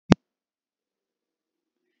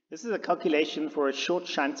This is a calculation for a short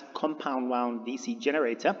shunt compound wound DC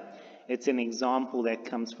generator. It's an example that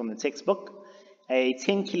comes from the textbook. A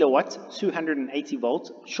 10 kilowatt, 280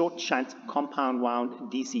 volt short shunt compound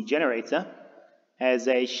wound DC generator has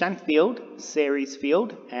a shunt field, series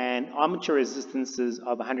field, and armature resistances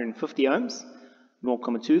of 150 ohms,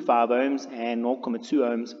 0.25 ohms, and 0.2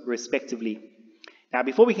 ohms respectively. Now,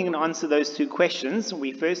 before we can answer those two questions,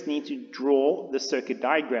 we first need to draw the circuit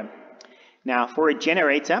diagram. Now, for a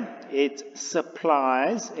generator, it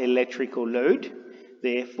supplies electrical load,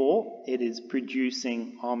 therefore it is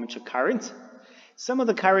producing armature current. Some of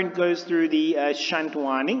the current goes through the shunt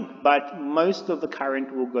winding, but most of the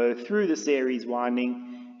current will go through the series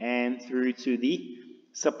winding and through to the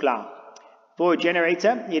supply. For a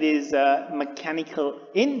generator, it is mechanical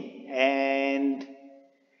in and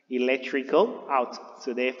electrical out,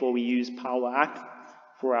 so therefore we use power out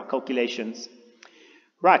for our calculations.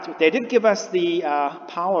 Right, they did give us the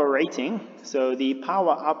power rating. So the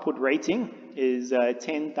power output rating is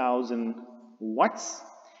 10,000 watts.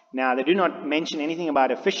 Now, they do not mention anything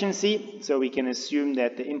about efficiency, so we can assume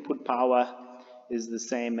that the input power is the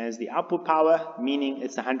same as the output power, meaning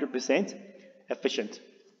it's 100% efficient.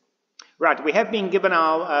 Right, we have been given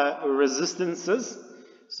our resistances.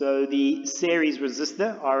 So the series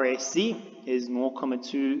resistor, RSC, is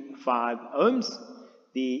 0.25 ohms.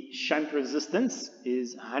 The shunt resistance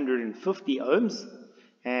is 150 ohms,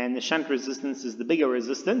 and the shunt resistance is the bigger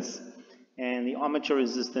resistance, and the armature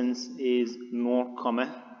resistance is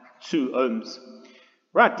 0.2 ohms.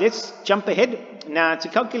 Right, let's jump ahead. Now, to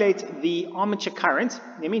calculate the armature current,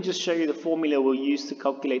 let me just show you the formula we'll use to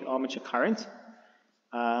calculate armature current.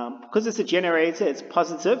 Because it's a generator, it's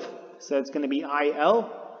positive, so it's going to be IL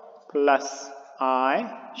plus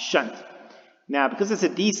I shunt. Now, because it's a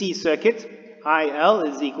DC circuit, IL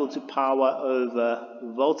is equal to power over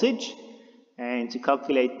voltage, and to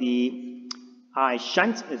calculate the I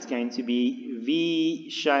shunt, it's going to be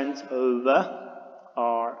V shunt over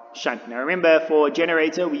R shunt. Now remember, for a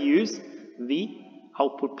generator we use the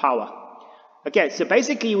output power. Okay, so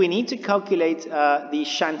basically we need to calculate the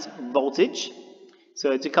shunt voltage.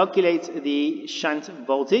 So to calculate the shunt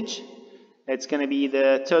voltage, it's going to be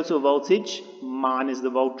the total voltage minus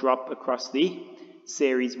the volt drop across the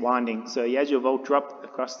series winding. So here's your volt drop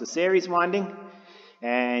across the series winding,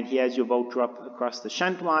 and here's your volt drop across the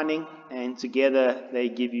shunt winding, and together they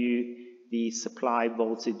give you the supply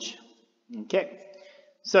voltage. Okay,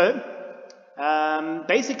 so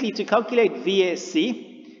basically to calculate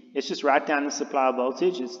VSC, let's just write down the supply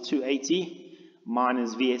voltage. It's 280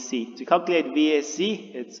 minus VSC. To calculate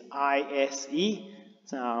VSC, it's ISE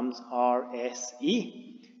times RSE,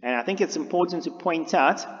 and I think it's important to point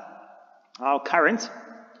out our current.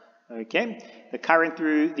 Okay, the current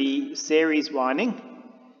through the series winding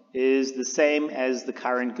is the same as the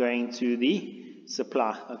current going to the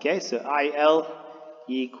supply. Okay, so IL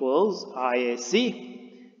equals ISC,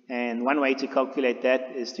 and one way to calculate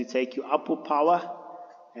that is to take your output power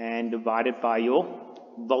and divide it by your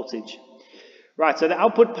voltage. Right, so the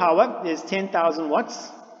output power is 10,000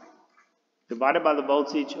 watts divided by the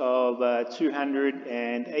voltage of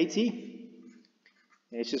 280.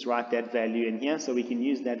 Let's just write that value in here so we can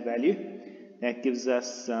use that value. That gives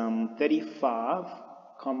us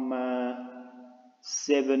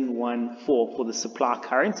 35,714 for the supply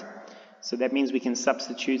current. So that means we can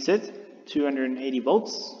substitute it, 280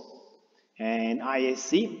 volts, and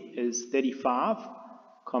ISC is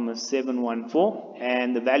 35,714,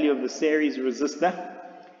 and the value of the series resistor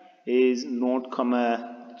is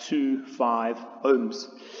 0.25 ohms.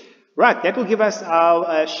 Right, that will give us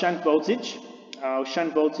our shunt voltage. Our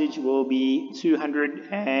shunt voltage will be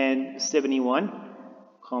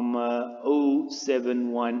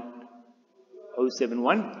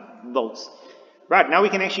 271,071 volts. Right, now we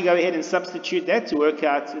can actually go ahead and substitute that to work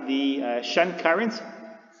out the shunt current.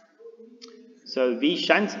 So V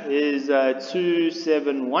shunt is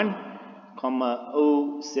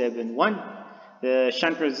 271,071. The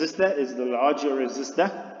shunt resistor is the larger resistor,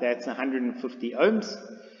 that's 150 ohms.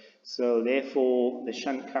 So therefore the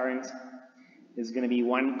shunt current is going to be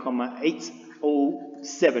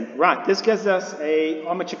 1,807. Right, this gives us a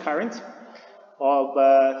armature current of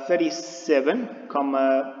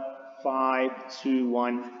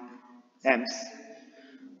 37,521 amps.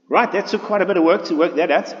 Right, that took quite a bit of work to work that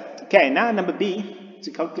out. Okay, now number B,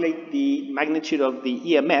 to calculate the magnitude of the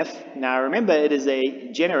EMF. Now remember, it is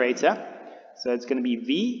a generator, so it's going to be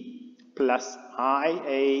V plus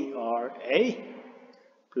IARA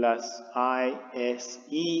plus ISERSE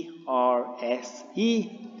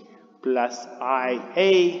plus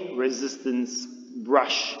IA resistance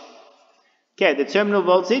brush. Okay, the terminal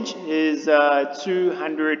voltage is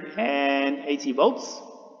 280 volts.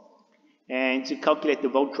 And to calculate the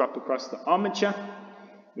volt drop across the armature,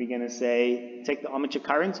 we're going to say take the armature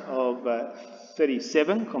current of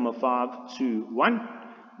 37,521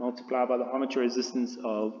 multiplied by the armature resistance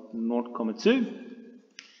of 0,2.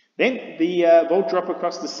 Then the volt drop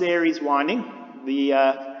across the series winding, the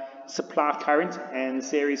supply current and the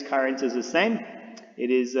series current is the same. It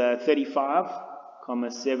is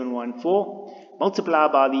 35,714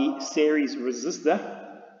 multiplied by the series resistor,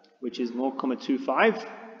 which is 0,25.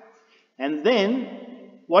 And then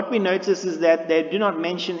what we notice is that they do not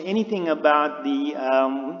mention anything about the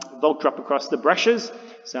volt drop across the brushes,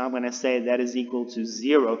 so I'm going to say that is equal to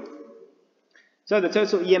 0. So the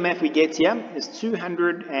total EMF we get here is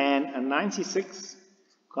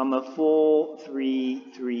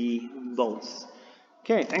 296,433 volts.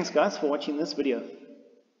 Okay, thanks guys for watching this video.